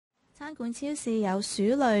餐館超市有鼠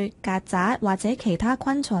類、曱甴或者其他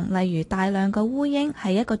昆蟲，例如大量嘅烏蠅，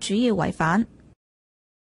係一個主要違反。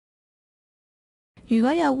如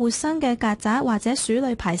果有活生嘅曱甴或者鼠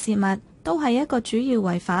類排泄物，都係一個主要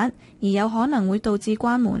違反，而有可能會導致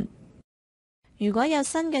關門。如果有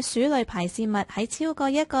新嘅鼠類排泄物喺超過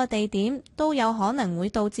一個地點，都有可能會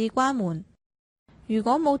導致關門。如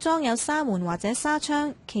果冇裝有紗門或者紗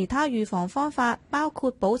窗，其他預防方法包括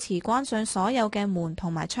保持關上所有嘅門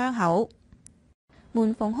同埋窗口。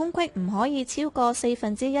門縫空隙唔可以超過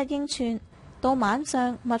1/4英寸。到晚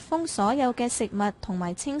上，密封所有嘅食物同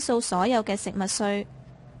埋清掃所有嘅食物碎。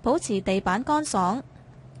保持地板乾爽。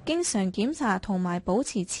經常檢查同埋保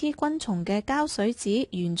持黐昆蟲嘅膠水紙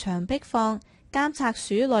沿牆壁放，監察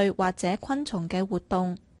鼠類或者昆蟲嘅活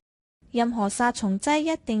動。任何殺蟲劑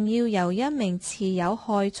一定要由一名持有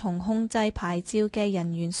害蟲控制牌照嘅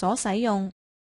人員所使用。